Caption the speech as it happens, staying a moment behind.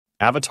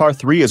Avatar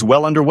 3 is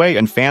well underway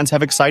and fans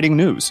have exciting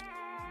news.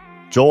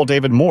 Joel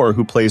David Moore,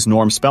 who plays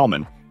Norm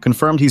Spellman,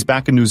 confirmed he's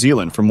back in New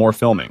Zealand for more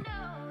filming.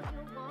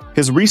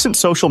 His recent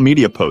social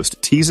media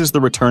post teases the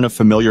return of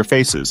familiar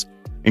faces,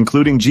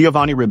 including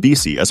Giovanni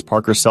Ribisi as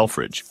Parker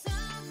Selfridge.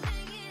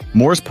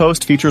 Moore's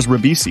post features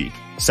Ribisi,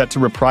 set to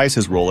reprise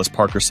his role as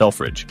Parker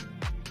Selfridge.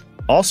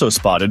 Also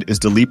spotted is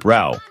Dileep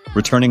Rao,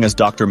 returning as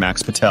Dr.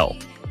 Max Patel.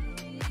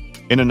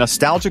 In a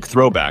nostalgic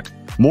throwback,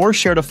 Moore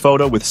shared a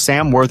photo with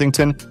Sam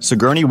Worthington,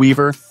 Sigourney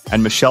Weaver,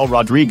 and Michelle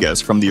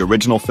Rodriguez from the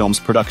original film's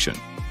production.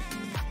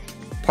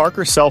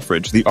 Parker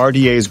Selfridge, the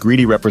RDA's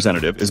greedy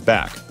representative, is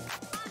back.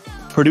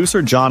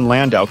 Producer John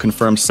Landau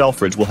confirms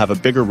Selfridge will have a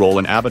bigger role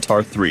in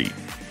Avatar 3.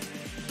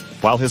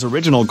 While his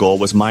original goal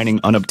was mining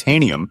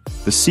unobtainium,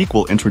 the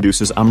sequel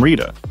introduces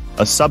Amrita,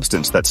 a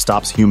substance that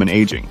stops human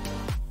aging.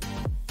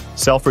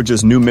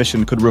 Selfridge's new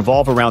mission could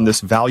revolve around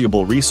this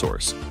valuable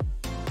resource.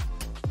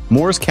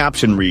 Moore's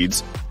caption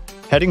reads,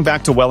 "Heading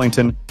back to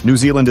Wellington, New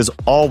Zealand is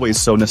always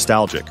so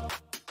nostalgic.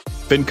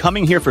 Been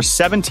coming here for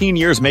 17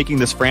 years making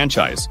this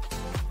franchise.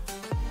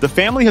 The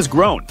family has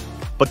grown,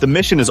 but the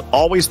mission is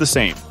always the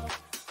same.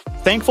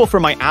 Thankful for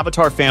my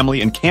Avatar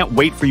family and can't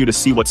wait for you to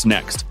see what's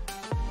next."